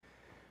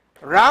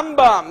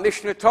Rambam,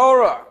 Mishneh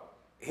Torah,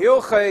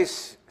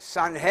 Hilches,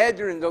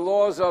 Sanhedrin, the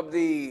laws of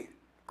the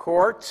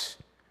courts,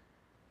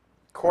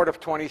 court of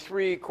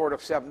 23, court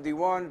of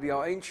 71,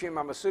 V'al Einshim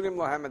Amasulim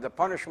Lahem, and the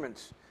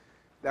punishments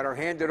that are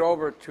handed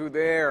over to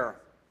their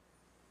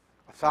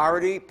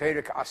authority,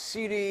 Perek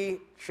Asiri,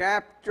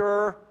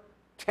 chapter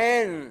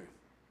 10.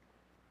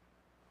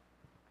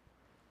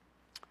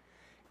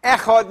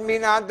 Echad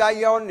min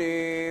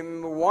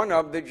hadayonim, one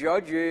of the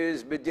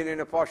judges,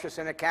 bedinin apashas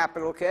in a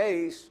capital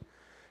case,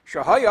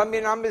 shahaya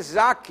min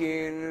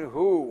hamizakin,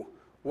 who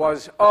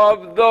was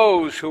of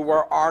those who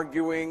were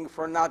arguing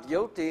for not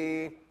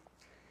guilty.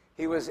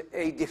 He was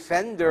a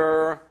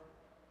defender,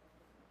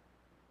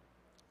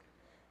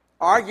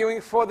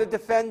 arguing for the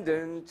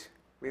defendant.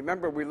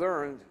 Remember, we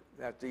learned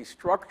that the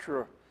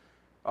structure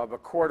of a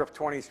court of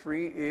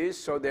 23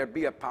 is so there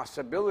be a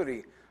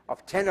possibility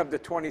of 10 of the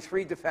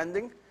 23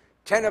 defending,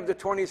 10 of the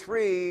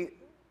 23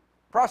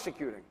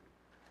 prosecuting.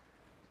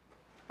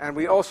 And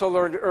we also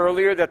learned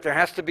earlier that there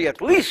has to be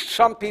at least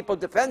some people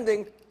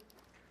defending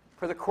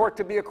for the court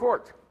to be a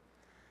court.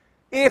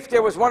 If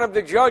there was one of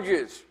the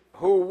judges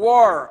who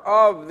were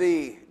of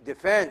the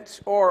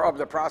defense or of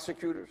the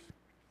prosecutors,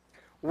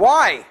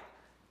 why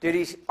did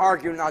he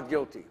argue not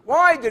guilty?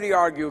 Why did he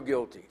argue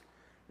guilty?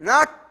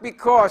 Not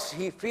because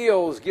he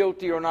feels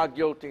guilty or not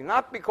guilty,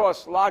 not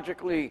because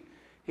logically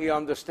he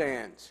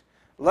understands,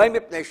 and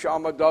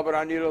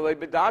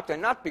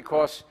not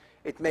because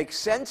it makes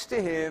sense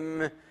to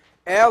him,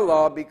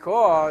 Ella,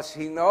 because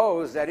he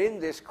knows that in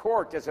this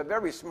court there's a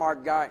very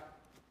smart guy.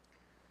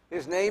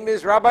 His name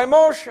is Rabbi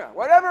Moses.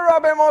 Whatever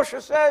Rabbi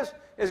Moses says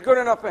is good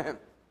enough for him.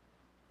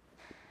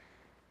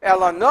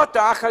 Ella not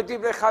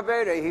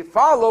he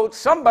followed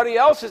somebody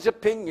else's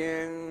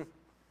opinion.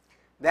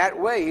 That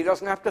way he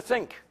doesn't have to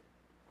think.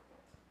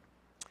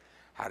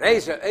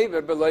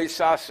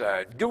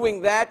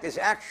 Doing that is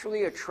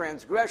actually a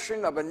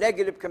transgression of a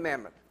negative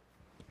commandment.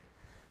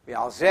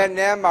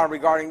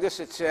 Regarding this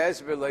it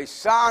says,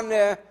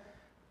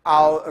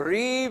 al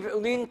riv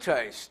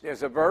lintais.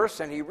 There's a verse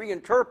and he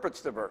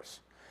reinterprets the verse.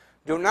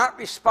 Do not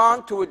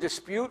respond to a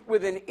dispute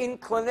with an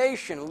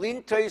inclination.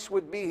 Lintais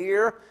would be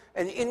here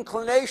an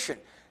inclination.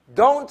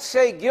 Don't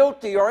say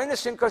guilty or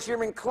innocent because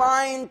you're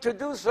inclined to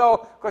do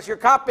so because you're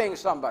copying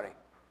somebody.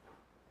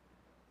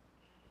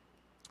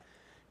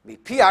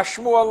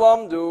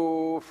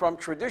 From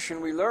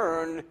tradition we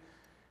learn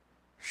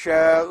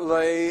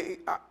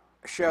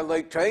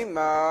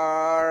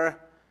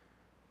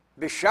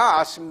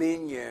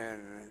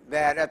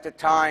that at the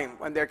time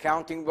when they're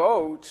counting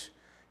votes,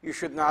 you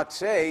should not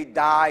say,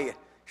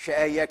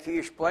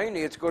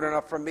 it's good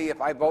enough for me if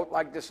I vote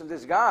like this and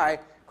this guy,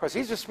 because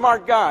he's a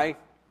smart guy.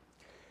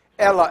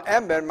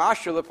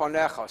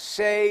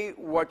 Say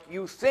what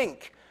you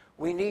think.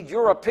 We need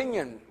your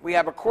opinion. We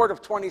have a court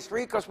of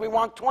 23 because we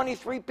want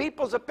 23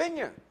 people's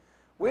opinion.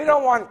 We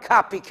don't want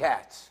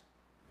copycats.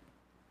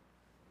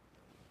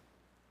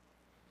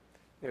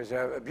 There's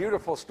a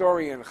beautiful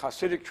story in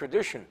Hasidic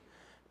tradition,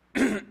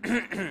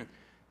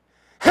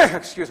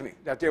 excuse me,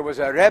 that there was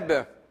a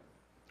Rebbe,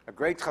 a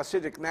great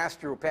Hasidic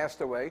master who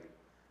passed away,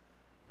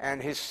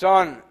 and his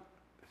son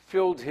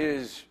filled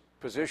his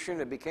position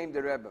and became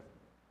the Rebbe.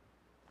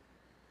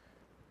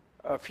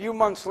 A few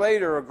months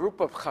later, a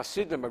group of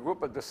Hasidim, a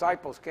group of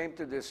disciples, came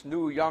to this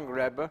new young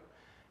Rebbe,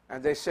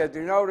 and they said,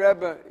 you know,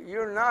 Rebbe,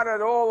 you're not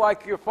at all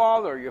like your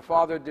father. Your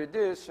father did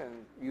this,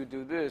 and you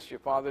do this. Your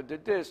father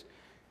did this.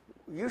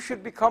 You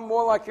should become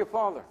more like your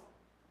father.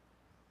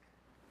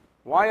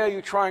 Why are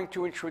you trying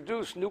to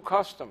introduce new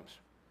customs?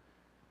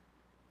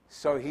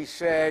 So he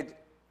said,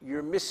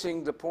 you're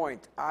missing the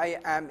point. I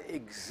am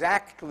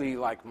exactly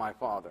like my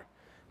father.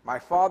 My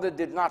father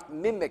did not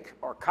mimic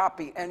or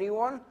copy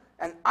anyone,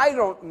 and I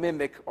don't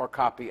mimic or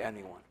copy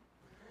anyone.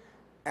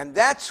 And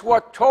that's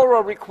what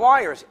Torah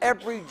requires.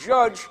 Every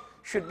judge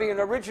should be an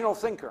original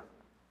thinker.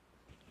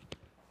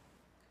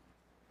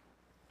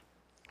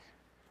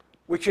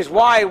 Which is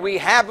why we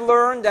have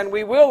learned and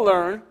we will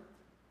learn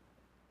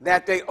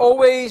that they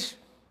always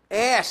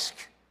ask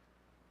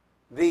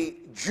the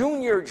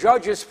junior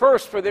judges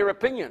first for their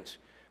opinions,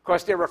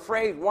 because they're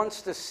afraid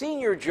once the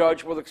senior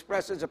judge will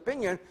express his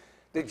opinion,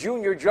 the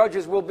junior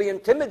judges will be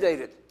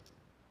intimidated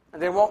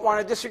and they won't want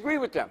to disagree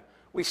with them.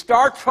 We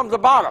start from the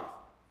bottom.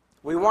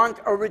 We want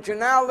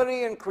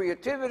originality and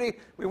creativity.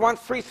 We want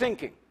free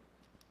thinking.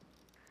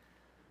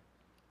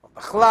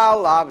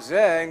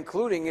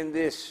 Including in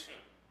this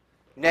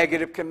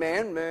negative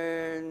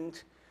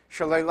commandment,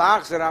 the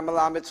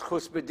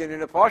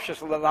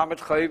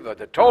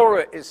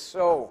Torah is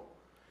so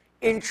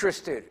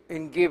interested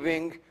in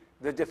giving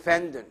the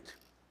defendant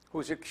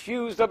who's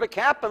accused of a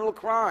capital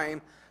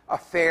crime a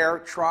fair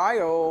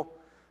trial.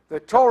 The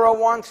Torah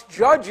wants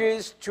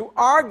judges to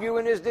argue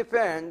in his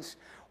defense.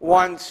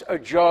 Once a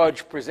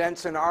judge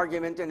presents an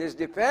argument in his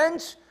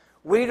defense,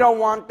 we don't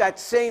want that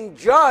same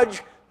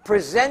judge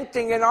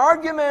presenting an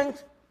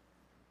argument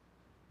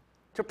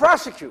to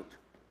prosecute.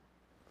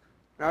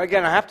 Now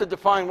again, I have to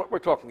define what we're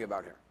talking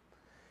about here.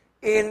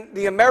 In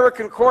the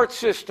American court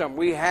system,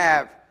 we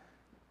have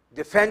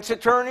defense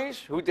attorneys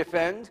who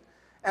defend,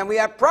 And we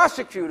have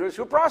prosecutors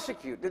who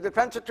prosecute. The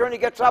defense attorney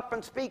gets up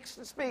and speaks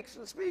and speaks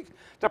and speaks.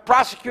 The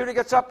prosecutor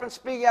gets up and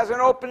speaks. He has an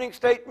opening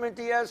statement.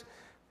 He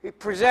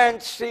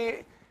presents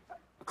the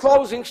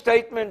closing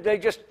statement. They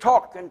just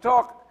talk and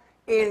talk.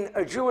 In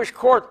a Jewish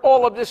court,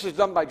 all of this is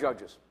done by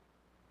judges.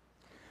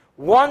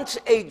 Once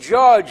a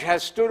judge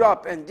has stood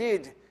up and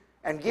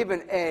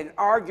given an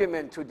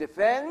argument to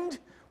defend,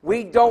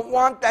 we don't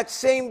want that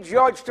same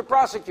judge to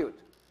prosecute.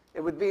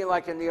 It would be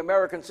like in the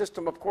American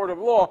system of court of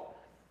law,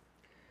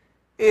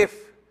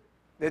 if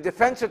the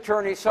defense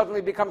attorney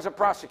suddenly becomes a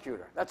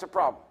prosecutor. That's a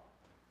problem.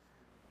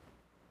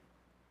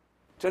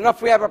 It's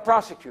enough we have a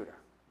prosecutor.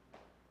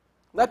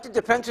 Let the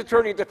defense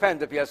attorney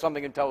defend if he has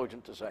something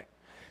intelligent to say.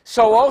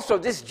 So also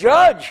this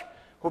judge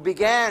who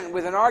began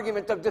with an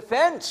argument of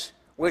defense,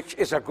 which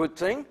is a good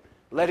thing,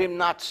 let him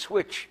not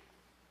switch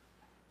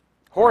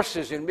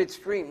horses in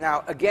midstream.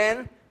 Now,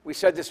 again, we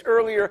said this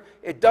earlier,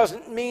 it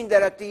doesn't mean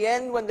that at the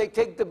end when they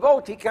take the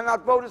vote, he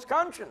cannot vote his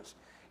conscience.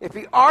 If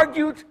he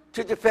argued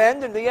to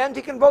defend, in the end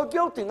he can vote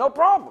guilty, no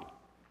problem.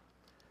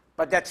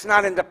 But that's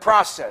not in the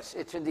process,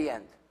 it's in the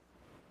end.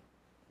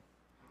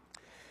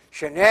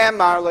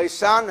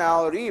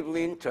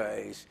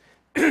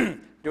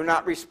 Do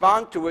not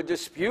respond to a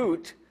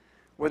dispute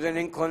with an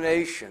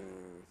inclination.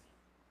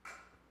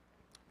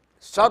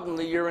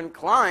 Suddenly you're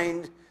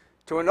inclined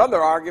to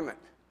another argument.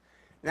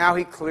 Now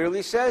he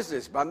clearly says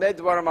this. When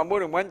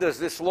does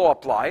this law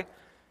apply?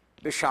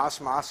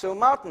 B'shas Masu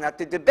Mountain, at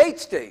the debate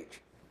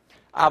stage.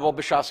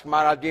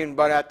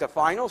 But at the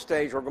final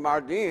stage, or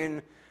Gemar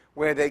Din,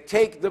 where they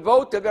take the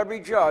vote of every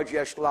judge,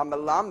 if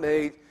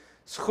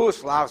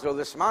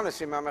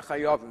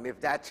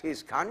that's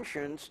his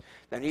conscience,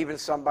 then even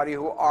somebody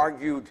who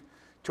argued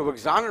to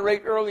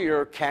exonerate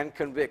earlier can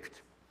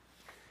convict.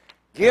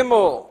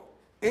 Gimel,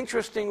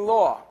 interesting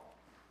law.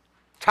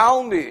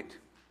 Talmud.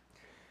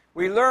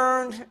 We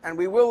learned, and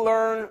we will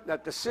learn,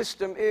 that the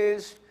system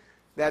is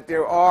that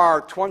there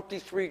are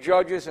 23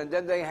 judges, and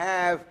then they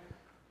have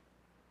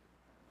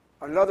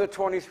another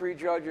 23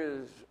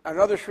 judges,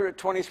 another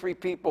 23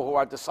 people who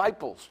are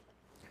disciples,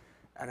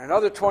 and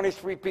another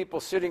 23 people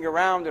sitting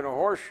around in a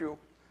horseshoe.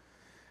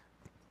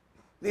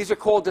 These are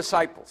called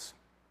disciples.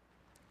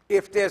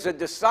 If there's a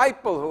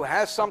disciple who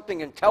has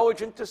something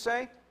intelligent to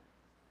say,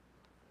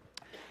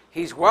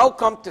 he's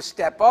welcome to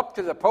step up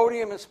to the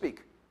podium and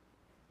speak.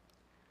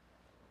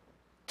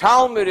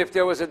 Talmud, if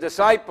there was a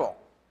disciple,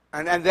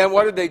 and then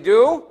what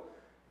do?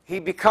 He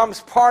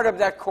becomes part of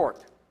that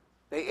court.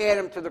 They add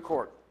him to the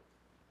court.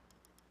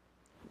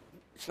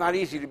 It's not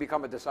easy to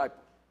become a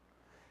disciple.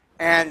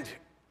 And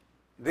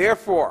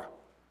therefore,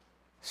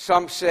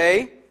 some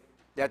say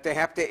that they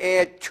have to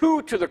add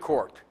 2 to the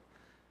court.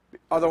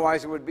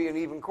 Otherwise, it would be an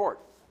even court.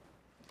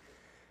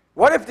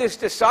 What if this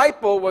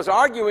disciple was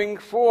arguing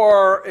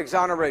for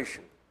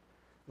exoneration?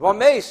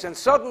 Vames, and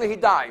suddenly he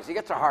dies. He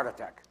gets a heart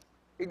attack.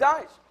 He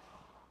dies.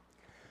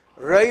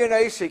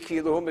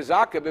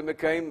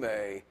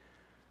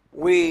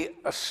 We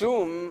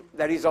assume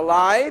that he's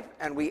alive,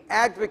 and we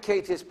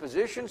advocate his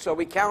position, so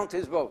we count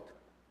his vote.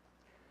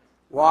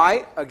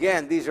 Why?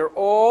 Again, these are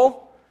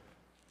all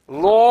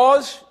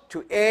laws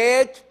to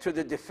add to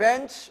the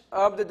defense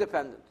of the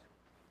defendant.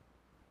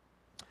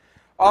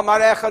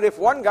 If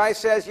one guy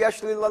says,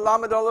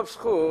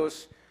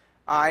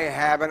 I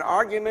have an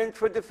argument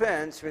for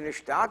defense,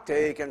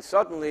 and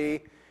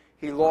suddenly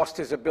he lost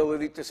his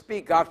ability to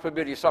speak. God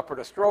forbid he suffered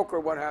a stroke or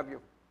what have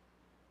you.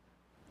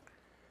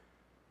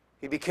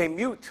 He became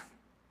mute,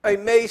 a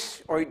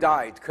mace, or he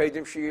died.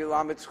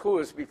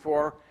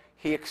 Before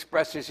he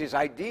expresses his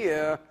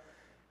idea,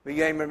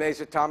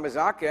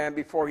 and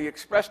before he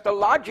expressed the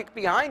logic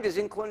behind his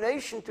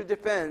inclination to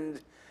defend,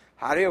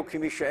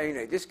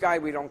 this guy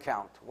we don't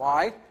count.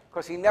 Why?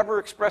 Because he never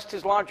expressed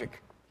his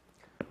logic.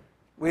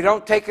 We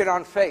don't take it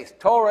on faith.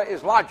 Torah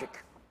is logic.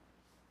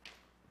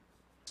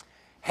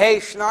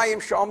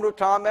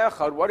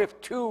 What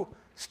if 2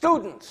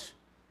 students,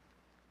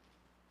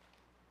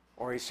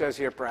 or he says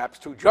here perhaps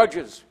 2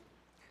 judges,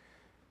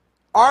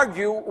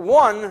 argue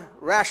one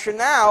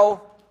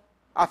rationale,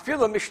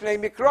 afila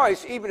mishnei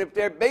mikrais, even if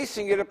they're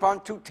basing it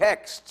upon 2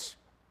 texts?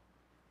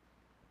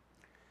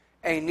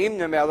 They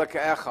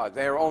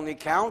are only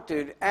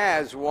counted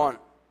as one.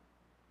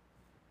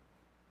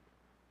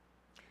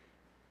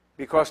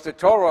 Because the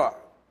Torah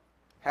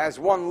has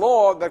one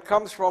law that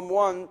comes from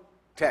one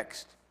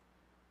text.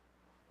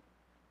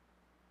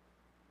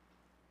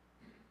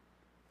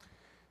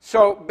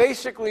 So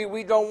basically,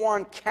 we don't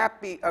want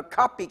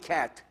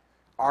copycat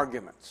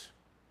arguments.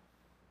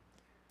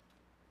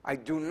 I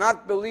do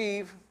not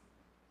believe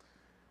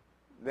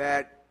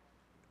that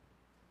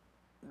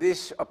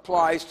this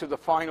applies to the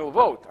final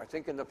vote. I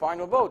think in the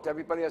final vote,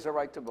 everybody has a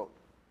right to vote.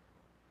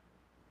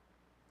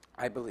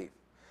 I believe.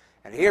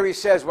 And here he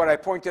says what I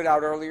pointed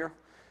out earlier.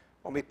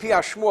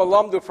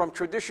 From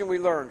tradition we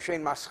learn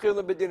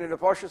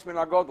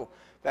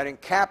that in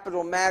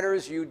capital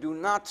matters you do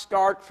not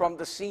start from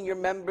the senior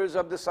members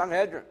of the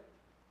Sanhedrin.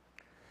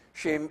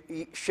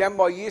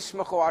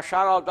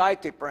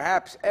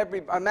 Perhaps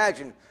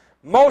imagine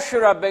Moshe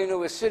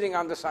Rabbeinu is sitting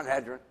on the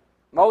Sanhedrin.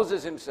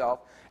 Moses himself,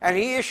 and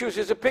he issues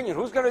his opinion.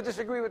 Who's going to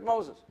disagree with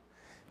Moses?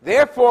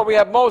 Therefore, we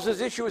have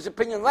Moses issue his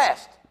opinion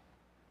last.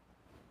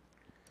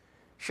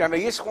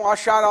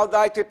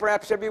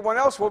 Perhaps everyone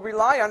else will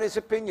rely on his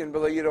opinion,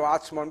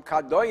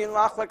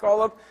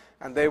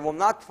 and they will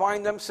not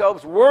find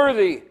themselves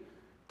worthy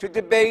to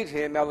debate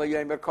him.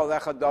 Everyone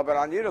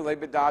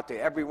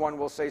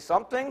will say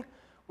something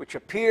which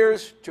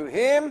appears to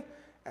him,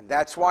 and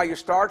that's why you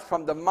start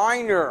from the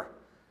minor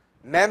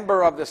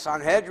member of the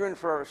Sanhedrin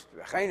first.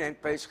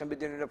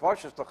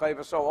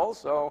 So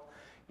also,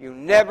 you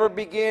never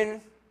begin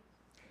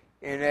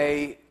in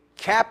a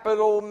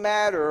capital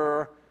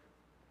matter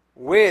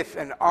with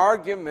an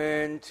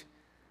argument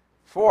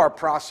for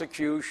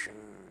prosecution.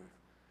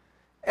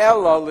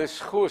 Ella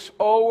lischus,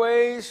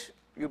 always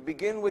you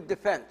begin with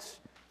defense.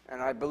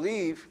 And I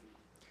believe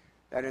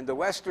that in the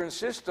Western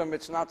system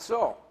it's not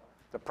so.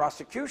 The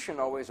prosecution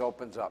always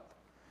opens up.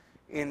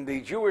 In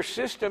the Jewish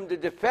system, the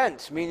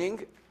defense,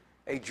 meaning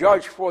a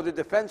judge for the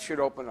defense, should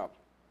open up.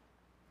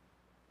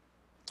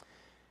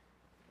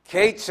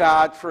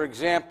 Ketzad, for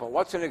example.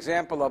 What's an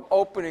example of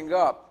opening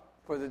up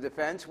for the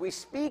defense? We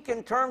speak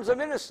in terms of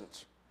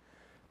innocence.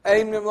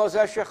 We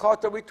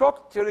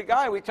talk to the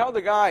guy, we tell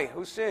the guy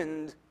who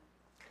sinned,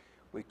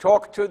 we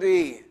talk to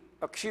the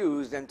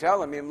accused and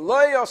tell him, if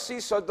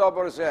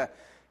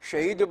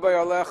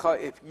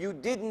you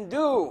didn't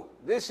do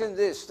this and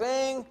this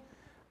thing,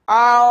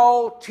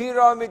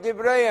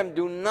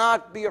 do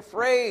not be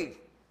afraid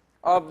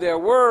of their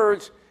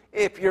words.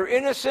 If you're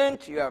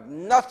innocent, you have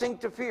nothing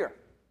to fear.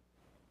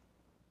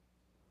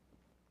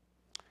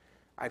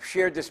 I've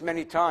shared this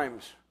many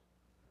times.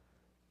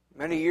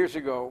 Many years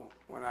ago,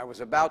 when I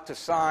was about to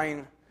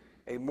sign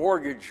a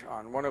mortgage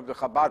on one of the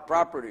Chabad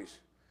properties,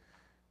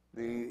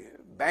 the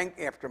bank,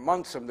 after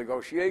months of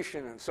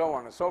negotiation and so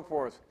on and so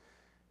forth,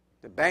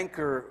 the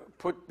banker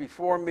put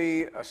before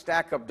me a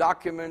stack of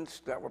documents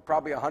that were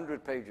probably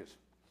 100 pages.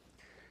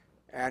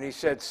 And he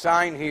said,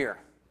 sign here.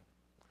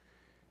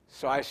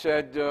 So I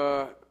said,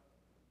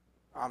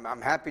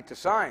 I'm happy to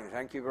sign,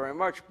 thank you very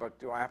much, but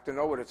do I have to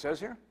know what it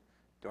says here?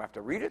 Do I have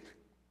to read it?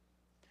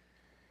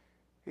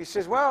 He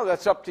says, well,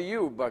 that's up to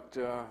you, but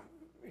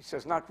he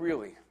says, not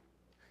really.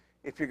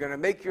 If you're going to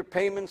make your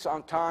payments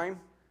on time,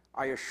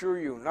 I assure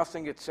you,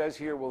 nothing it says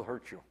here will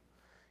hurt you.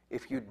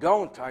 If you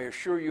don't, I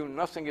assure you,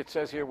 nothing it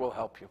says here will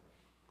help you.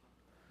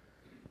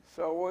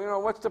 So,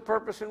 what's the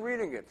purpose in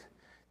reading it?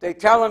 They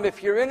tell him,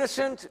 if you're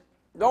innocent,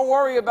 don't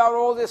worry about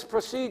all this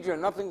procedure.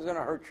 Nothing's going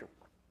to hurt you.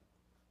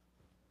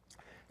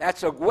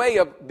 That's a way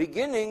of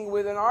beginning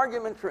with an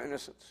argument for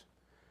innocence.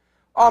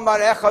 What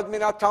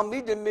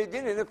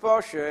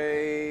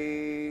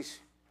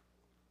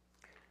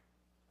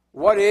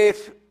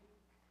if,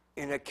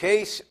 in a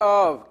case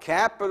of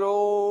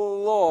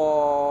capital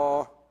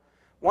law,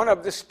 one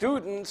of the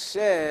students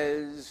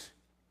says,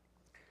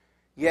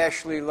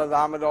 Yeshli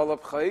lalamad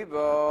olav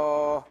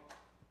chayva,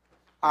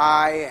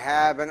 I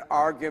have an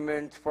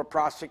argument for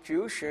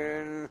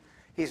prosecution.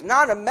 He's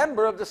not a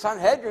member of the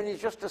Sanhedrin,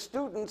 he's just a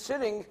student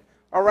sitting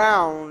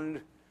around.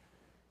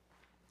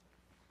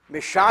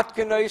 Mishat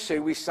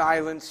Kenoise, we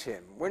silence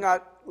him. We're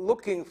not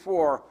looking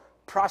for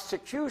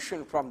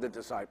prosecution from the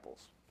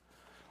disciples.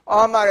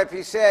 Omar, if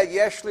he said,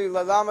 Yeshli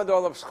lalamad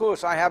olav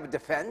schus, I have a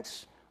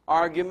defense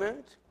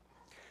argument.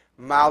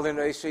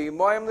 Malinoise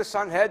imoyim the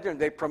Sanhedrin,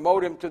 they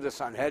promote him to the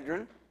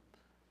Sanhedrin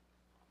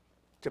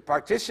to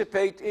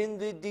participate in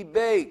the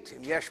debate.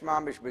 Yesh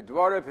mamish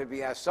b'dvarav, if he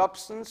has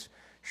substance,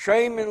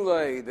 sheimin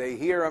lei, they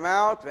hear him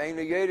out,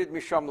 ve'enu yedid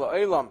misham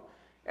la'elam,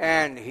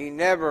 and he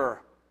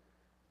never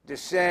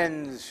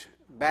descends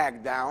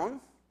back down.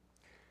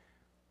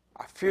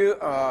 I feel,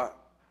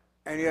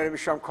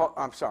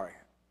 I'm sorry.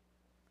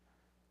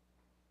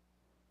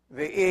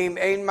 Ve'im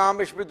ein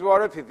mamish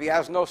b'dvarav, if he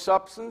has no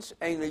substance,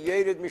 ve'enu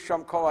yedid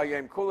misham kol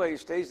hayom kula, he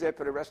stays there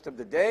for the rest of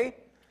the day.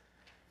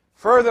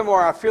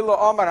 Furthermore, afilu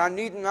omar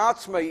hanidin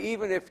atzmai,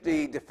 even if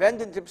the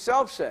defendant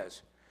himself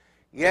says,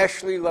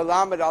 Yeshli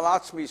lalamad al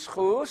atzmi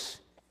schus,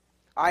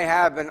 I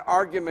have an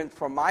argument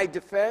for my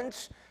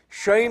defense.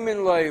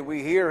 Sheimin lei,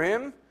 we hear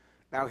him.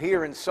 Now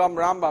here in some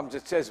Rambams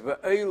it says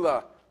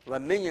ve'ela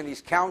laminyan,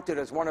 he's counted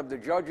as one of the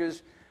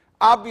judges.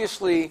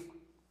 Obviously,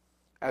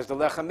 as the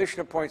Lechem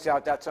Mishnah points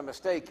out, that's a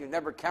mistake. You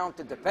never count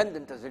the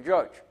defendant as a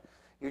judge.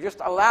 You just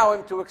allow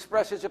him to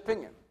express his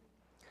opinion.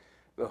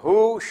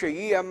 V'hu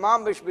sheyiyah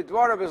mamish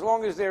b'dvarav, as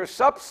long as there's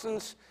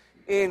substance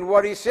in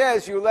what he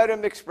says, you let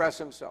him express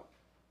himself.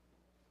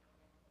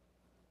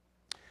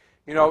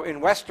 In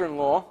Western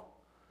law,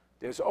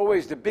 there's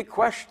always the big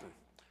question,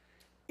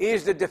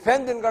 is the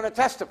defendant going to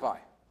testify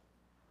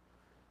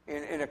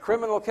in a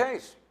criminal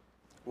case?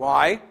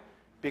 Why?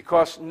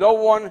 Because no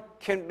one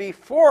can be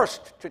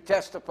forced to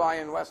testify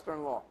in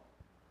Western law.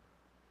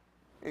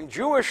 In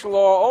Jewish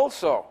law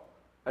also,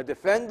 a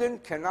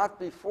defendant cannot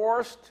be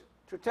forced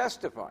to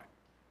testify.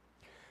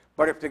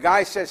 But if the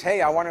guy says,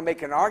 hey, I want to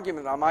make an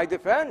argument on my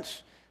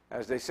defense,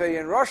 as they say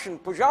in Russian,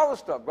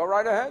 pujalosta, go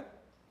right ahead.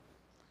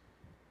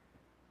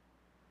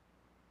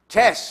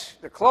 Tes,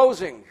 the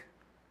closing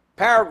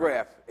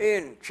paragraph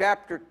in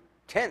chapter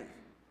 10,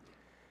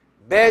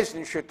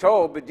 Bezdin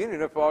Shetol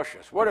Bedinin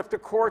Nefashos. What if the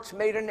courts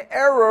made an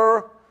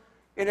error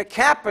in a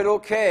capital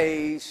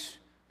case?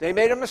 They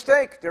made a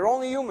mistake. They're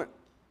only human.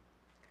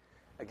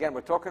 Again,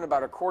 we're talking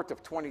about a court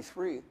of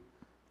 23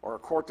 or a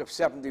court of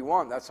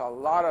 71. That's a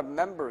lot of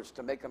members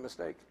to make a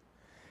mistake.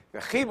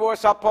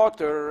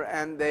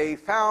 And they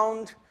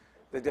found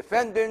the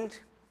defendant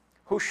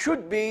who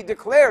should be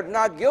declared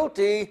not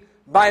guilty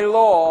by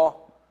law.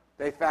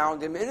 They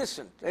found him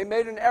innocent. They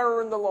made an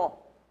error in the law.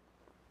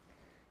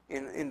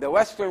 In the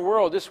Western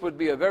world, this would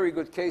be a very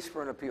good case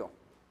for an appeal.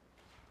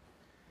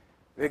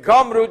 And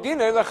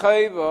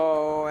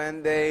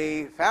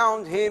they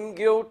found him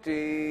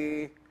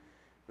guilty.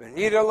 And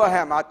they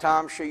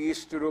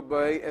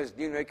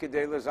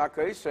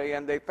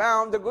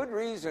found a good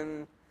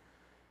reason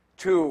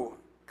to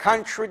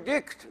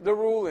contradict the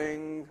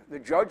ruling, the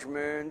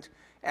judgment,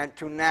 and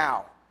to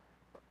now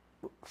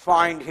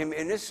find him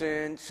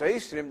innocent.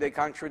 They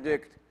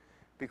contradict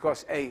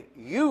because a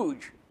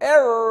huge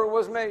error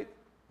was made.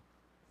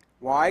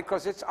 Why?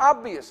 Because it's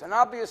obvious, an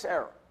obvious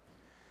error.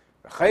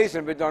 And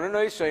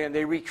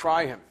they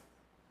retry him.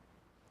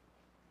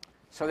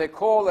 So they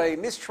call a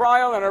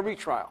mistrial and a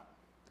retrial.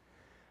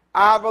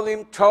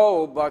 Avalim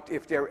to, but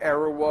if their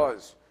error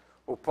was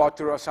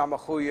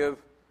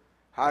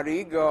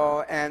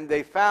hariga, and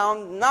they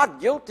found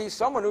not guilty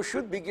someone who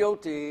should be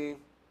guilty,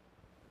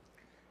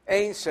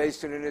 Ein says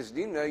to the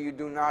Nizdina, you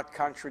do not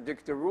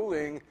contradict the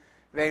ruling.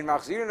 Vein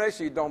machzirina,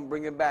 so you don't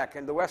bring him back.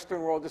 In the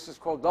Western world, this is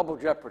called double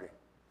jeopardy.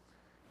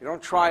 You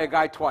don't try a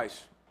guy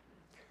twice.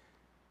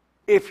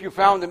 If you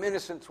found him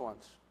innocent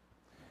once.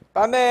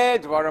 When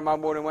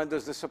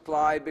does this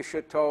apply?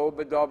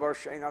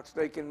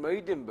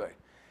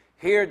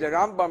 Here, the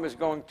Rambam is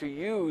going to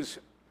use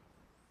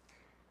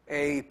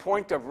a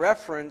point of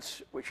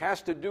reference which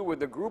has to do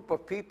with a group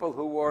of people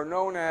who are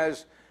known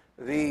as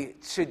the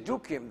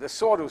Tzedukim, the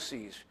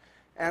Sadducees.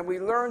 And we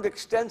learned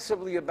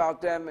extensively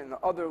about them in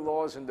other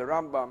laws in the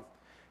Rambam.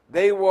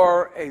 They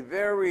were a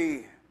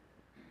very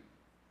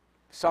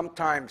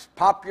sometimes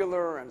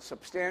popular and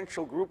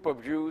substantial group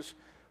of Jews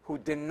who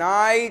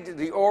denied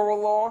the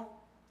oral law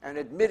and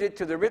admitted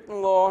to the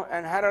written law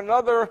and had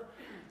another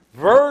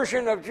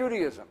version of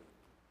Judaism.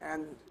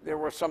 And there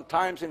were some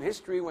times in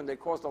history when they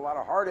caused a lot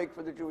of heartache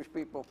for the Jewish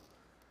people.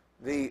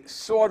 The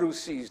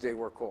Sadducees, they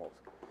were called.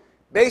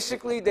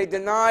 Basically, they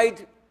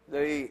denied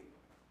the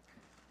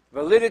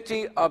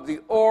validity of the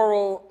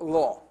oral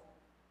law.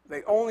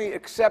 They only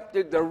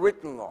accepted the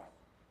written law.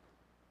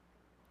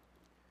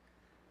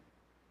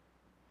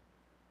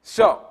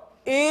 So,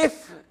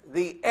 if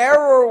the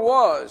error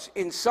was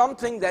in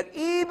something that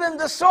even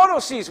the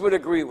Sadducees would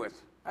agree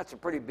with, that's a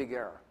pretty big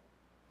error,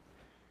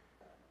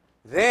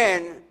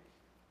 then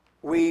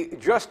we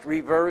just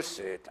reverse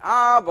it.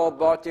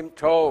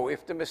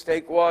 If the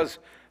mistake was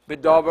I'm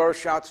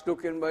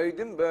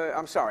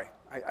sorry,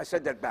 I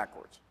said that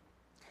backwards.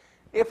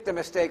 If the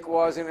mistake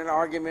was in an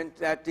argument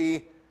that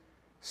the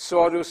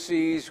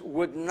Sadducees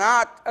would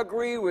not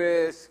agree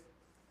with,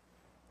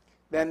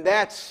 then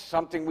that's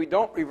something we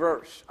don't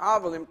reverse.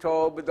 But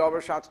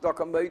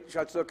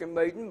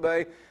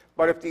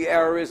if the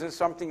error isn't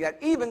something that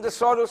even the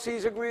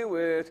Sadducees agree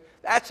with,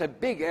 that's a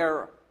big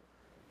error.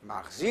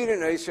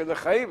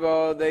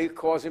 They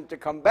cause him to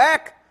come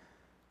back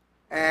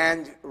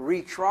and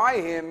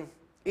retry him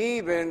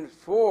even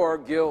for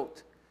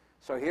guilt.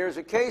 So here's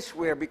a case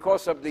where,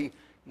 because of the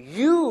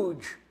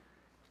huge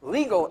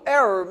legal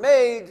error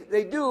made,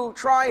 they do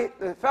try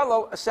the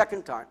fellow a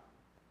second time.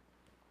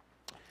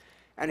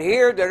 And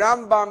here the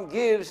Rambam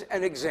gives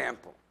an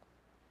example.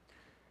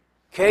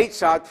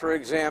 Ketzad, for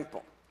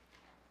example.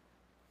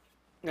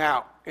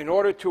 Now, in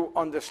order to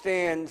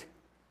understand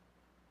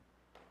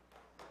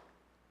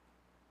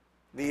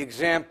the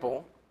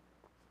example,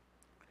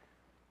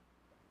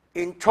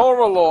 in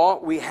Torah law,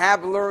 we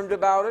have learned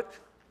about it,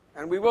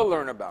 and we will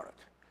learn about it.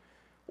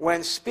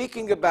 When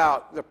speaking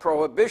about the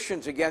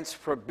prohibitions against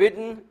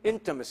forbidden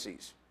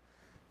intimacies,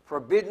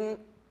 forbidden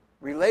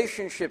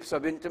relationships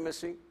of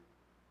intimacy,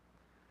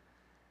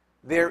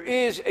 there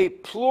is a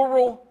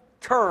plural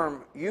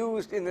term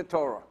used in the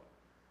Torah,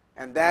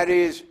 and that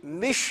is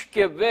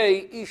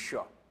mishkevei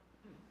isha,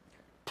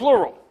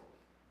 plural.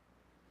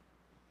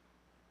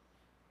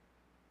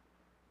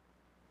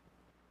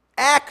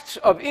 Acts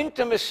of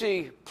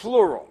intimacy,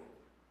 plural.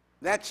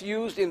 That's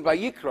used in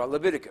Vayikra,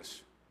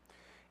 Leviticus,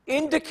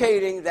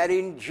 indicating that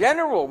in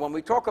general, when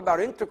we talk about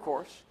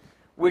intercourse,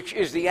 which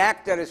is the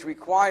act that is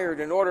required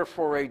in order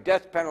for a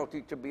death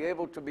penalty to be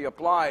able to be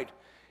applied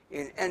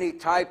in any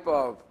type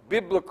of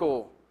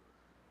biblical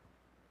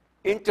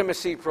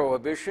intimacy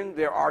prohibition,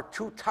 there are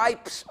two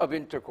types of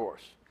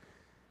intercourse.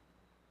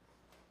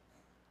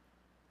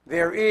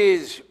 There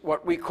is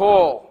what we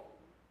call,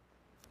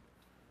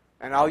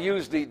 and I'll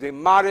use the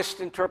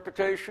modest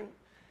interpretation,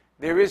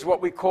 there is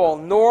what we call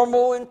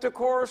normal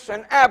intercourse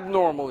and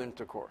abnormal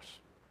intercourse.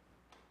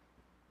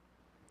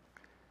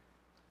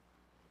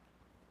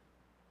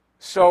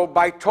 So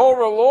by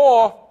Torah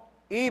law,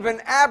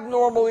 even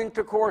abnormal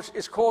intercourse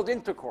is called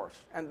intercourse,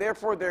 and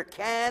therefore there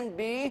can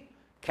be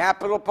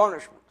capital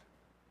punishment.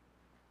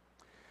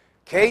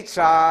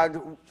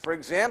 Ketzad, for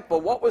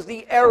example, what was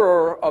the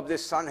error of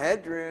this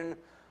Sanhedrin?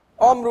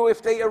 Omru,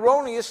 if they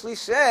erroneously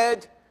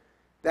said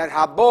that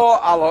habo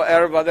alo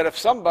erva, that if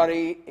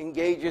somebody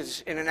engages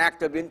in an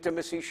act of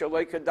intimacy,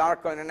 shaloi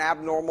kedarka, in an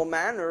abnormal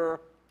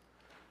manner,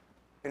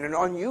 in an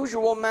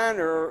unusual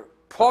manner,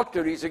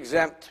 potter, he's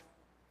exempt.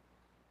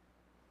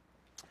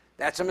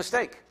 That's a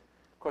mistake,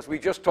 because we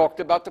just talked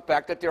about the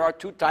fact that there are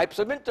two types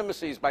of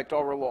intimacies by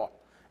Torah law,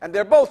 and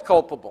they're both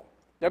culpable.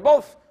 They're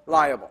both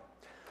liable.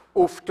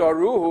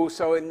 Uftaruhu,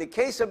 so in the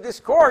case of this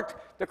court,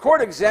 the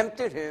court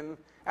exempted him,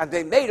 and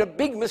they made a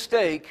big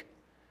mistake.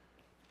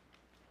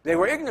 They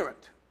were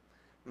ignorant.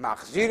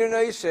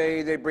 Machzirin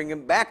say they bring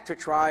him back to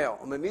trial.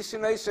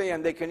 Umemisin say,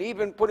 and they can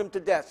even put him to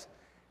death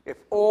if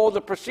all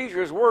the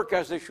procedures work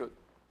as they should.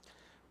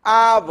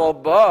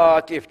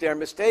 But if their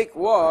mistake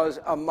was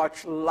a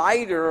much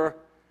lighter,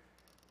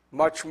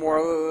 much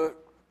more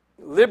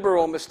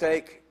liberal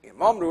mistake,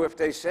 imamru, if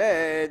they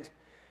said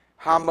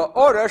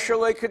Hama'ora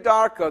shalei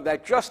kedarka,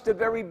 that just the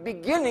very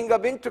beginning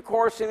of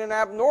intercourse in an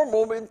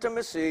abnormal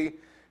intimacy,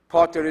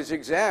 potter is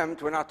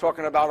exempt. We're not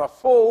talking about a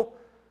full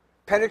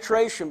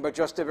penetration, but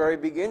just the very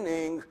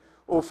beginning,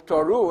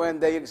 uftaru, and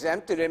they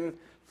exempted him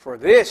for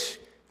this.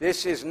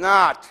 This is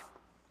not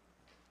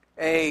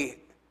a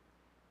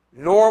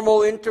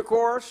normal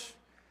intercourse.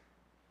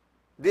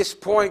 This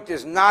point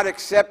is not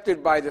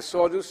accepted by the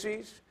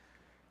Sadducees.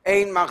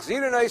 Ein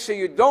machzirin, so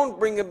you don't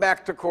bring him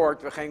back to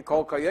court.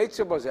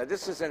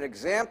 This is an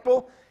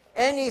example.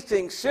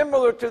 Anything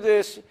similar to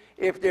this,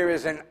 if there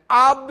is an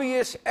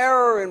obvious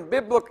error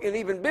in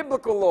even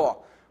biblical law,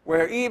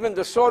 where even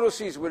the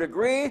Sadducees would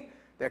agree,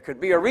 there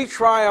could be a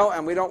retrial,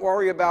 and we don't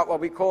worry about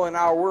what we call in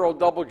our world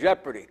double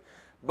jeopardy.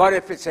 But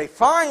if it's a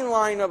fine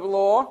line of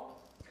law,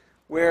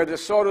 where the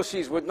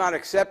Sadducees would not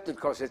accept it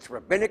because it's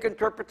rabbinic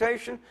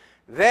interpretation,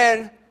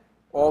 then,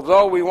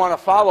 although we want to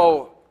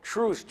follow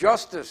truth,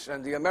 justice,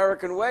 and the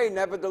American way,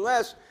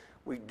 nevertheless,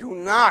 we do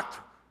not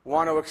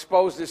want to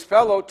expose this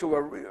fellow to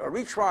a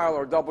retrial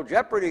or double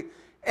jeopardy.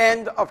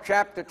 End of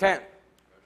chapter 10.